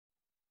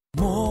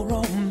More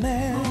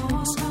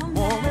romance,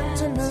 more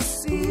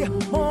intimacy,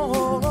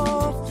 more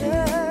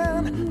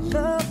often,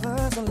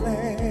 Lover's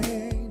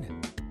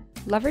Lane.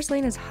 Lover's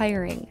Lane is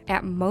hiring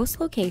at most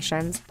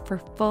locations for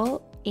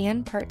full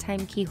and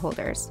part-time key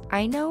holders.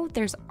 I know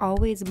there's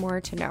always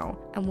more to know,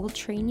 and we'll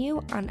train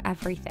you on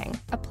everything.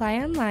 Apply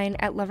online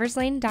at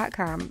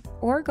loverslane.com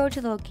or go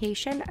to the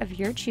location of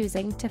your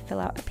choosing to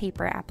fill out a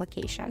paper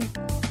application.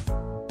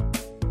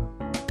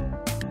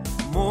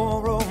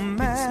 More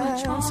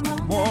romance,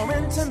 more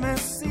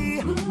intimacy,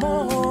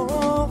 more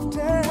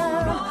often,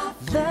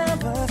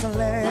 Lover's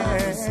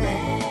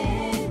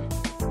Lane.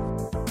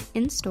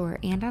 In-store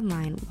and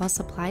online while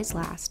supplies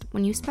last.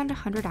 When you spend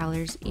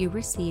 $100, you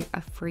receive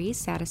a free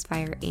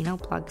Satisfyer anal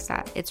plug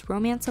set. It's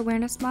Romance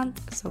Awareness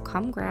Month, so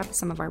come grab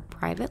some of our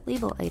private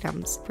label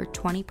items for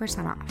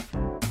 20%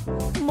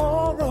 off.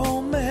 More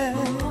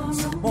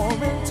romance, more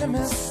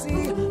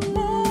intimacy,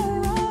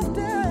 more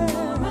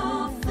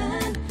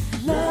often,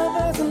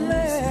 Lover's Lane.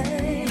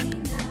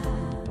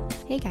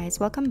 Hey guys,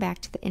 welcome back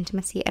to the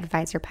Intimacy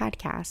Advisor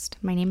Podcast.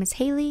 My name is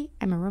Haley.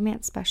 I'm a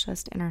romance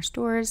specialist in our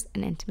stores,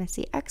 an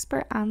intimacy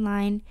expert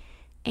online,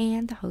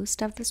 and the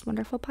host of this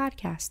wonderful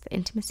podcast, the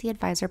Intimacy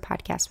Advisor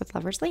Podcast with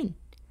Lover's Lane.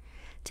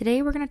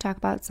 Today we're going to talk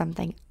about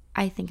something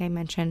I think I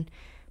mention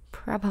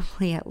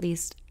probably at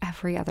least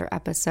every other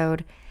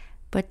episode,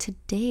 but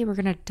today we're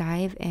going to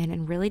dive in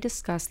and really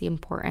discuss the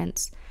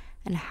importance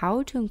and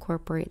how to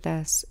incorporate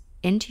this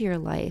into your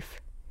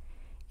life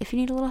if you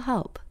need a little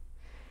help.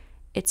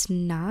 It's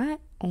not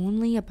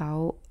only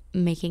about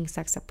making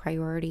sex a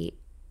priority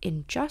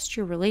in just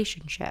your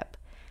relationship,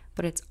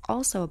 but it's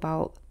also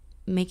about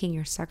making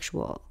your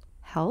sexual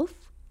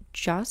health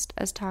just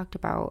as talked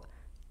about,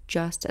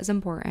 just as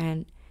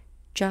important,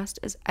 just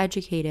as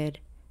educated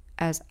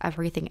as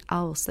everything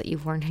else that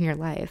you've learned in your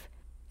life.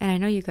 And I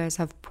know you guys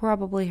have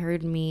probably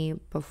heard me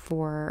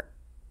before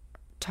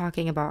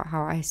talking about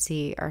how I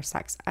see our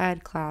sex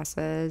ed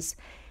classes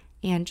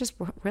and just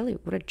really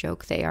what a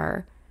joke they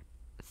are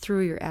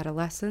through your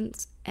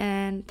adolescence,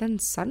 and then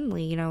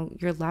suddenly,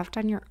 you're left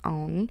on your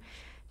own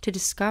to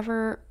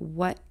discover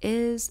what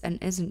is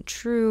and isn't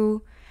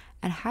true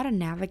and how to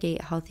navigate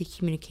healthy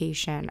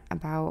communication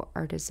about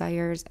our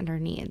desires and our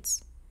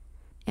needs.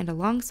 And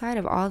alongside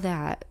of all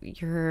that,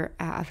 you're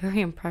at a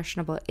very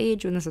impressionable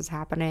age when this is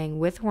happening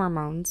with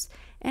hormones,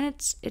 and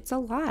it's a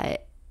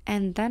lot.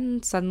 And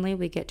then suddenly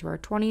we get to our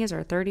 20s,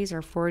 our 30s,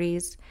 our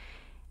 40s,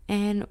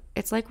 and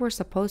it's like we're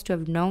supposed to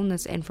have known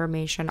this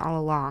information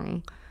all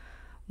along.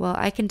 Well,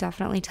 I can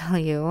definitely tell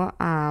you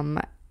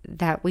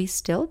that we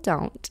still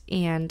don't.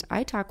 And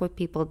I talk with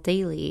people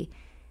daily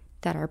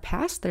that are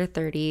past their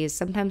 30s,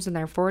 sometimes in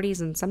their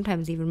 40s, and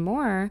sometimes even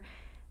more,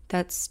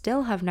 that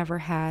still have never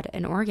had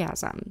an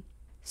orgasm.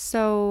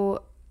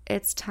 So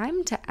it's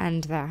time to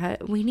end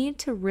that. We need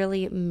to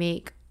really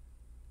make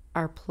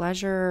our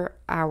pleasure,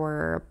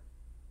 our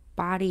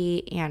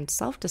body, and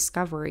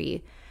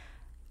self-discovery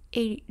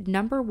a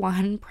number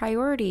one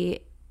priority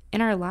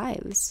in our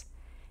lives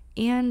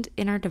and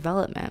in our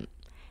development.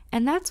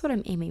 And that's what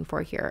I'm aiming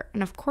for here.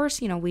 And of course,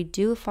 we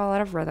do fall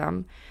out of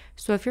rhythm.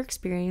 So if you're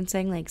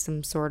experiencing like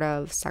some sort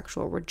of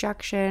sexual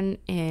rejection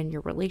in your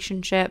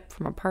relationship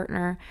from a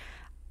partner,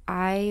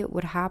 I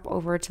would hop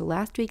over to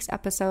last week's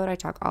episode. I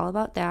talk all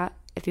about that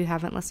if you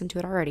haven't listened to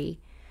it already.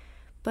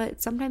 But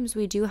sometimes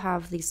we do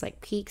have these like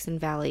peaks and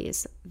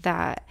valleys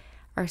that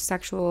our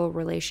sexual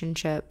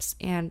relationships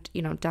and,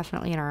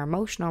 definitely in our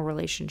emotional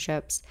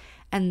relationships.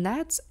 And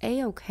that's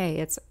a-okay.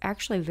 It's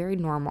actually very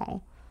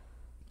normal.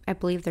 I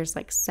believe there's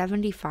like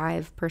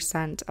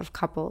 75% of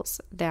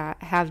couples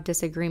that have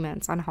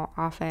disagreements on how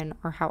often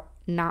or how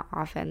not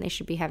often they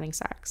should be having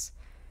sex.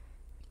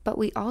 But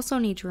we also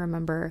need to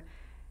remember,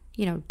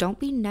 don't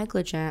be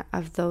negligent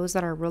of those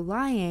that are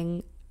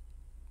relying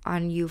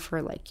on you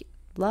for like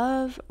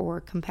love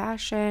or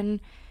compassion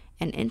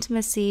and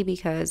intimacy,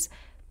 because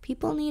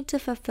people need to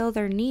fulfill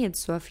their needs.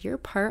 So if you're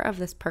part of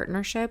this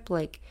partnership,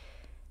 like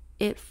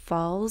it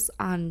falls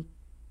on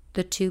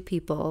the two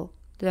people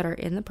that are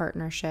in the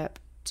partnership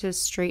to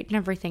straighten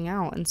everything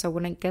out. And so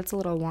when it gets a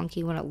little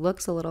wonky, when it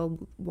looks a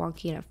little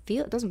wonky and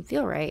it doesn't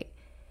feel right,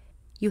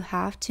 you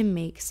have to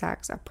make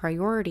sex a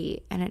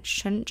priority. And it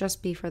shouldn't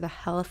just be for the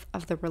health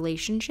of the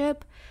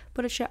relationship,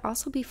 but it should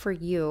also be for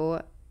you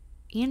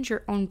and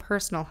your own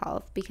personal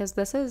health, because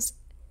this is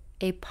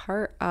a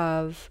part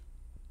of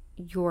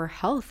your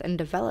health and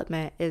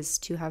development, is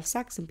to have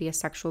sex and be a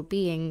sexual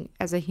being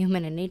as a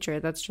human in nature.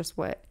 That's just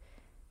what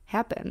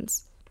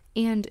happens.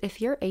 And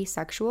if you're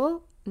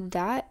asexual,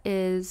 that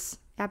is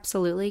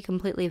absolutely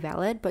completely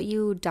valid, but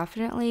you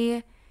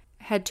definitely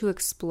had to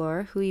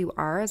explore who you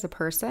are as a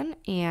person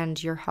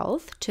and your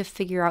health to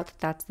figure out that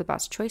that's the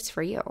best choice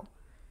for you.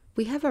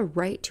 We have a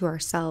right to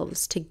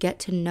ourselves to get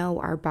to know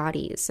our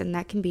bodies, and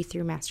that can be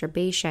through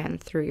masturbation,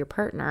 through your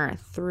partner,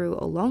 through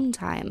alone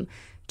time,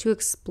 to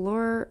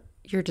explore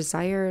your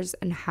desires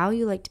and how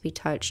you like to be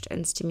touched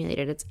and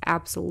stimulated. It's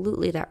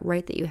absolutely that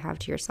right that you have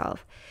to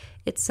yourself.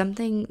 It's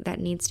something that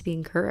needs to be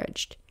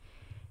encouraged.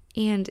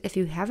 And if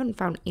you haven't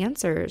found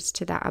answers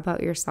to that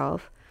about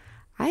yourself,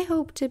 I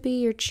hope to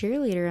be your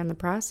cheerleader in the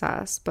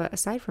process. But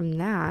aside from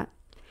that,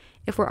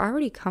 if we're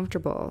already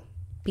comfortable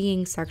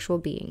being sexual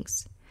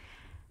beings,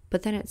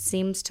 but then it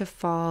seems to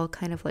fall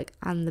kind of like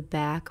on the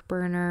back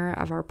burner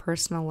of our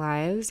personal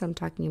lives, I'm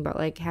talking about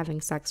like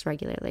having sex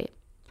regularly,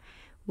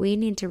 we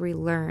need to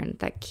relearn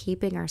that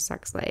keeping our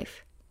sex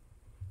life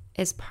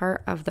is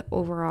part of the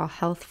overall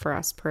health for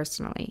us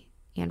personally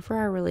and for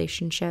our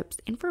relationships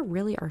and for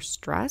really our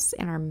stress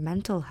and our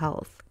mental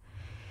health.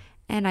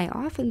 And I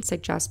often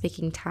suggest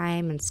making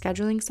time and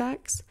scheduling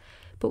sex,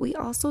 but we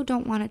also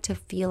don't want it to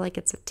feel like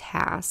it's a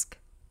task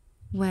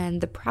when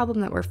the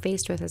problem that we're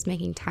faced with is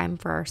making time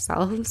for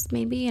ourselves,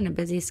 maybe in a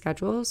busy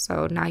schedule.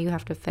 So now you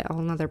have to fit a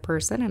whole nother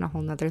person and a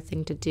whole nother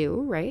thing to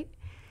do, right?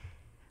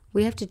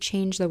 We have to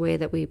change the way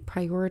that we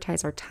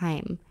prioritize our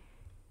time.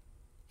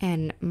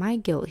 And my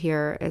guilt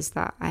here is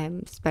that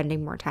I'm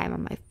spending more time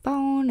on my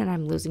phone and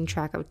I'm losing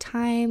track of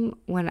time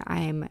when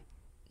I'm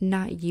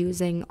not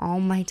using all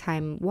my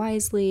time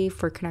wisely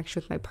for connection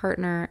with my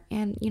partner.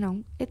 And,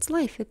 it's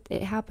life.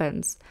 It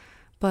happens.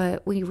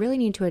 But we really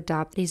need to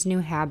adopt these new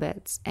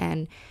habits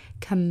and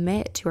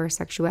commit to our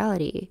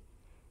sexuality.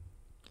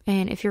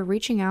 And if you're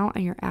reaching out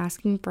and you're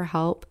asking for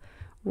help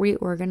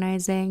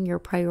reorganizing your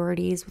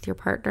priorities with your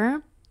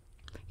partner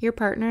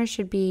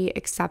should be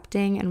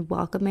accepting and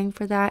welcoming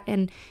for that.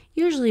 And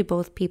usually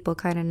both people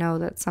kind of know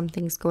that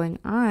something's going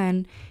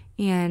on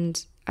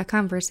and a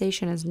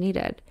conversation is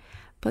needed.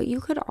 But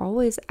you could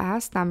always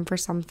ask them for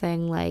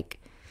something like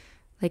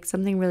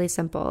something really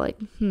simple, like,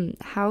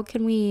 how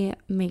can we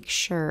make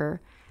sure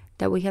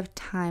that we have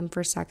time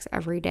for sex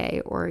every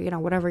day, or,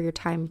 whatever your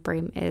time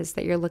frame is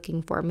that you're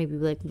looking for, maybe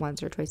like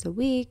once or twice a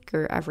week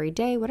or every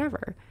day,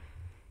 whatever.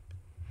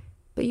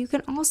 But you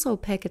can also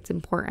pick its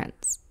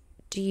importance.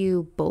 Do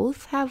you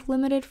both have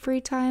limited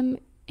free time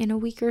in a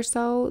week or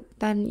so?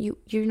 Then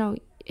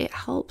it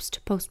helps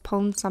to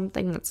postpone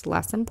something that's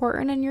less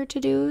important in your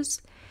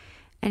to-dos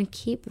and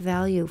keep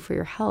value for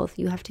your health.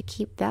 You have to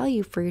keep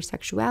value for your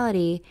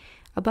sexuality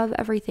above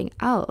everything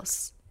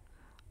else,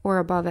 or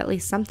above at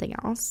least something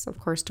else. Of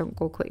course, don't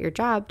go quit your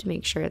job to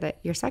make sure that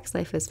your sex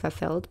life is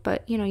fulfilled,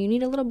 but you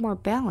need a little more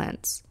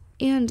balance.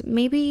 And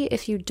maybe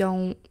if you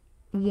don't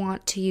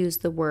want to use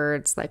the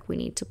words like we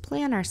need to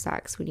plan our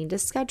sex, we need to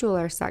schedule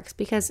our sex,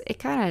 because it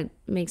kind of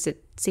makes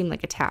it seem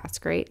like a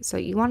task, right? So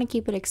you want to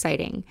keep it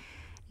exciting,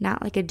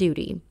 not like a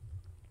duty.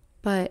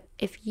 But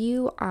if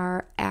you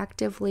are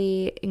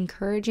actively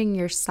encouraging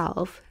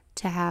yourself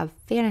to have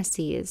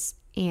fantasies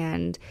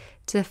and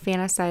to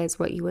fantasize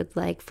what you would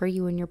like for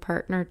you and your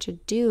partner to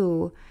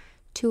do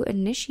to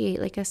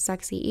initiate like a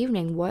sexy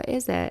evening, what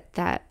is it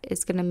that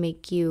is going to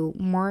make you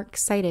more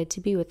excited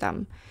to be with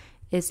them?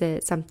 Is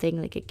it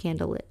something like a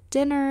candlelit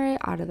dinner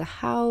out of the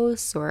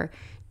house? Or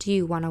do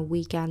you want a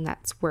weekend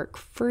that's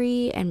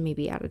work-free and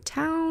maybe out of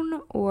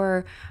town?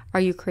 Or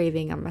are you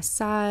craving a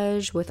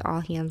massage with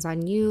all hands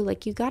on you?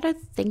 Like, you got to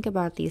think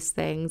about these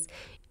things.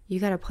 You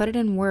got to put it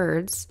in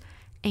words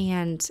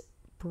and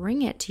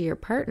bring it to your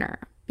partner,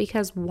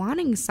 because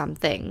wanting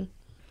something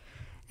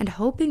and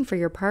hoping for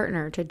your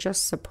partner to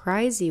just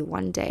surprise you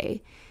one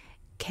day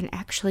can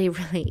actually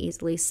really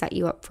easily set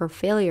you up for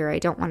failure. I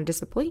don't want to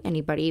disappoint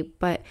anybody,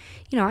 but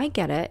I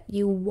get it.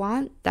 You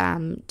want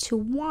them to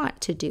want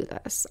to do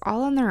this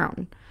all on their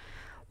own.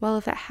 Well,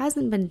 if it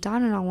hasn't been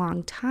done in a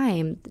long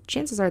time, the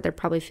chances are they're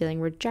probably feeling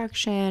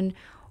rejection,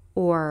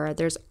 or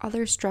there's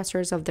other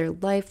stressors of their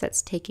life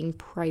that's taking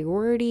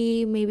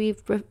priority, maybe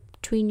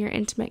between your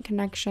intimate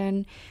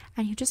connection,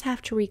 and you just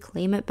have to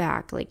reclaim it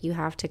back. Like, you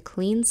have to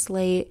clean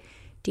slate,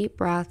 deep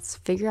breaths,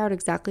 figure out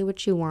exactly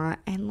what you want,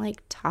 and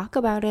talk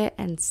about it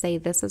and say,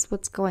 this is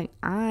what's going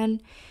on.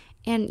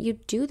 And you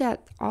do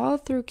that all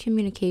through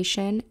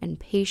communication and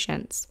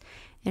patience,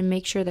 and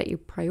make sure that you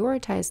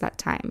prioritize that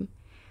time.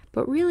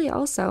 But really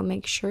also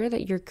make sure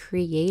that you're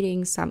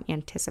creating some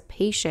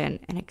anticipation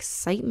and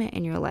excitement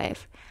in your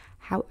life,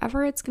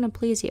 however it's going to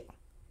please you.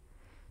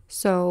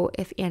 So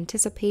if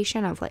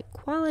anticipation of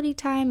quality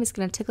time is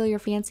going to tickle your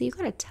fancy, you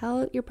got to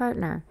tell your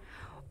partner.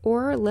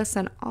 Or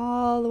listen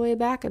all the way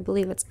back. I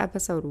believe it's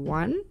episode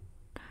 1,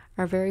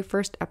 our very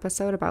first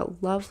episode about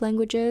love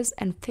languages,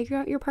 and figure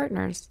out your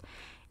partners.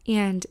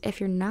 And if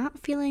you're not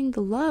feeling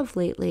the love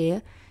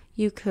lately,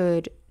 you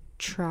could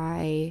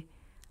try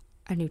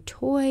a new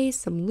toy,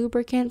 some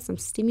lubricant, some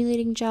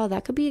stimulating gel.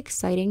 That could be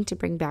exciting to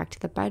bring back to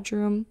the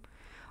bedroom.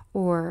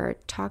 Or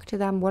talk to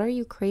them. What are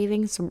you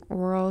craving? Some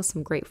oral,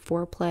 some great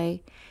foreplay.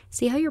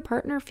 See how your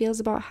partner feels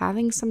about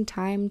having some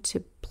time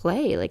to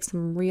play, like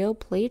some real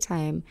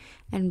playtime,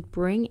 and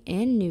bring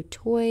in new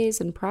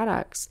toys and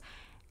products.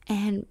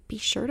 And be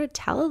sure to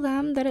tell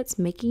them that it's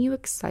making you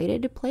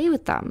excited to play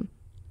with them.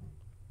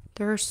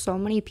 There are so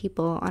many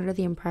people under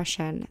the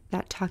impression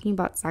that talking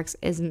about sex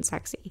isn't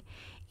sexy.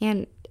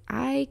 And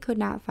I could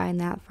not find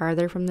that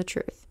farther from the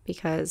truth,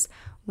 because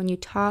when you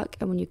talk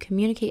and when you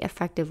communicate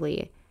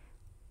effectively,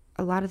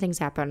 a lot of things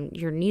happen.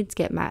 Your needs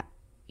get met.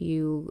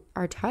 You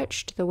are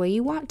touched the way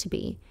you want to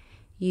be.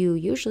 You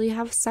usually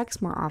have sex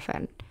more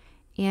often.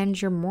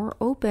 and you're more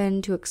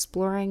open to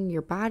exploring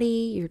your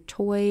body, your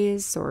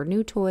toys or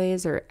new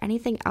toys or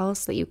anything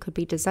else that you could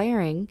be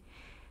desiring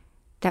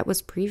that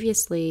was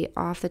previously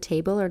off the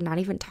table or not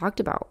even talked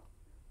about.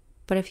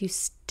 But if you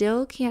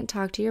still can't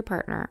talk to your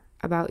partner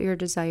about your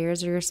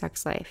desires or your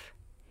sex life,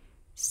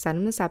 send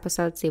them this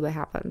episode, see what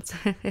happens.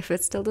 If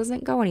it still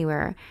doesn't go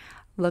anywhere,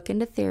 look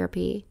into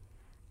therapy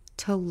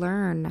to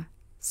learn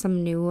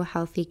some new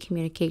healthy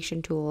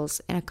communication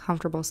tools in a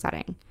comfortable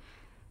setting.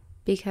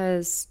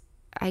 Because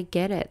I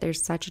get it,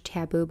 there's such a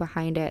taboo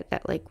behind it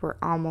that like we're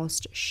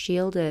almost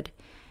shielded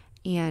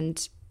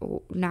and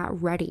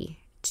not ready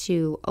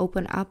to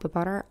open up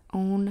about our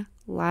own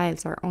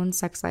lives, our own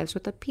sex lives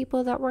with the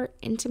people that we're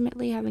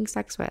intimately having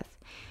sex with.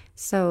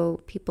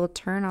 So people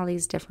turn all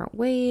these different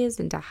ways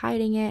into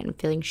hiding it and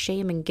feeling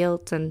shame and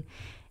guilt, and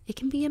it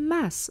can be a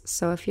mess.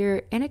 So if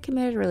you're in a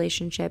committed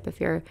relationship, if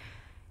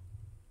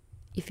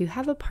you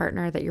have a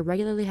partner that you're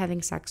regularly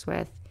having sex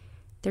with,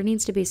 there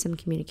needs to be some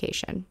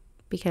communication,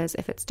 because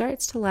if it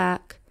starts to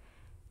lack,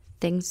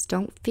 things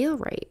don't feel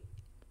right,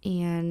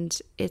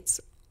 and it's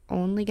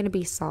only going to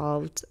be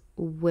solved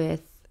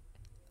with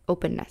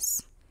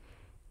openness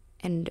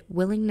and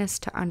willingness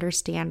to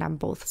understand on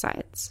both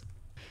sides.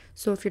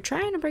 So if you're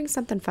trying to bring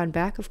something fun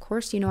back, of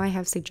course, I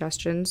have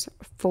suggestions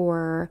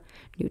for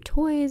new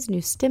toys,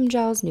 new stim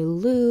gels, new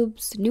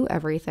lubes, new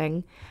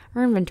everything.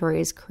 Our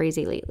inventory is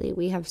crazy lately.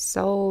 We have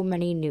so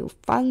many new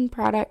fun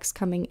products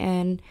coming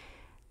in.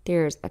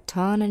 There's a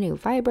ton of new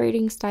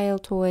vibrating style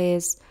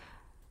toys.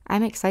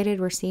 I'm excited.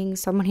 We're seeing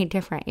so many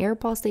different air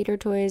pulsator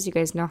toys. You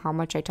guys know how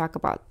much I talk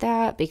about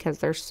that because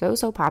they're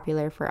so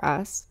popular for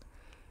us.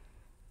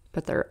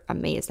 But they're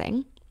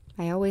amazing.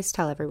 I always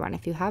tell everyone,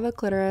 if you have a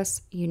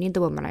clitoris, you need the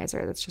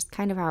womanizer. That's just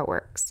kind of how it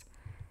works.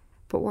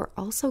 But we're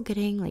also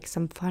getting like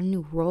some fun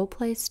new role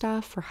play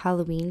stuff for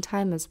Halloween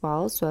time as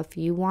well. So if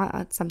you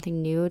want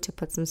something new to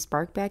put some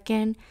spark back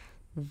in,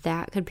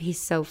 that could be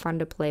so fun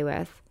to play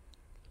with.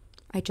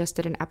 I just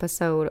did an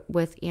episode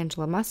with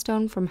Angela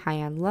Mustone from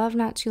High on Love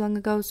not too long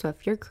ago. So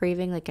if you're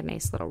craving like a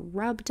nice little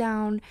rub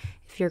down,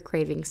 if you're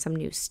craving some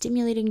new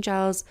stimulating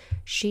gels,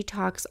 she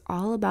talks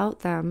all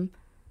about them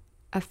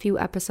a few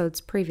episodes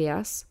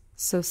previous.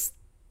 So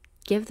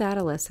give that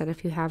a listen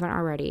if you haven't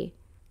already.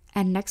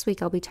 And next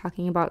week I'll be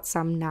talking about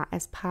some not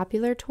as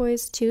popular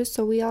toys too.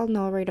 So we all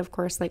know, right, of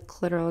course, like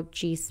clitoral,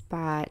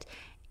 G-spot,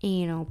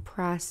 anal,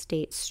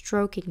 prostate,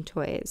 stroking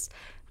toys.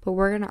 But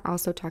we're going to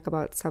also talk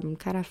about some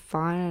kind of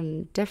fun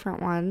and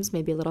different ones,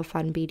 maybe a little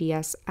fun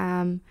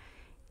BDSM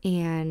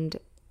and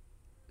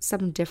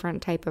some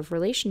different type of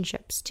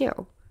relationships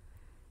too.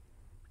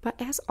 But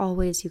as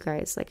always, you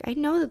guys, like I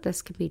know that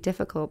this can be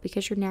difficult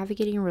because you're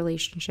navigating a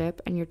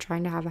relationship and you're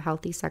trying to have a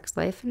healthy sex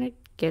life, and it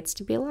gets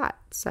to be a lot.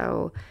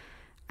 So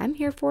I'm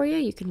here for you.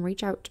 You can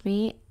reach out to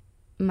me.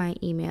 My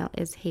email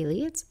is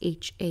Haley, it's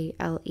Haley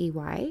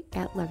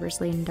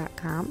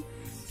 @loverslane.com.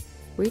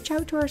 Reach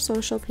out to our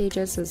social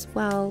pages as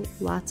well.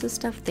 Lots of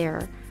stuff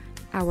there.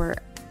 Our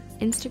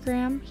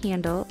Instagram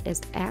handle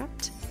is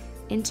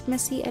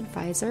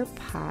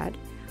 @IntimacyAdvisorPod.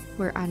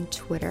 We're on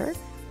Twitter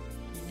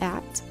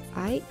 @IA_pod,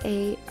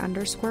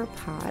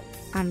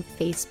 on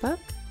Facebook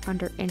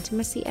under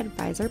Intimacy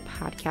Advisor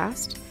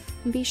Podcast.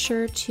 And be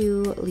sure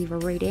to leave a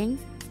rating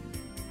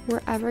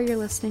wherever you're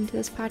listening to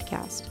this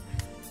podcast.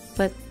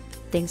 But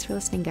thanks for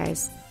listening,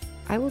 guys.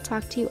 I will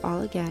talk to you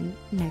all again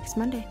next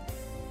Monday.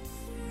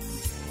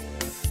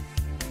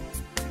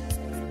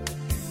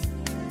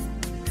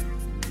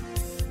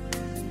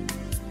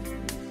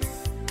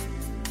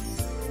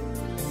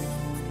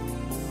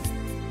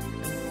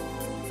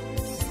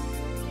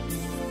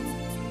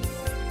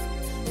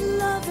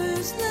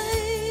 Lover's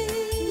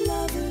Lane,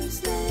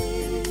 Lover's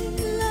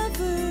Lane,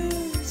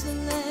 Lover's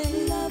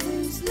Lane,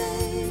 Lover's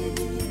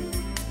Lane.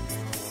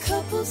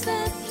 Couples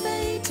that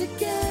play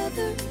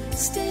together,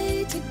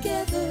 stay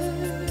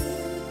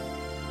together.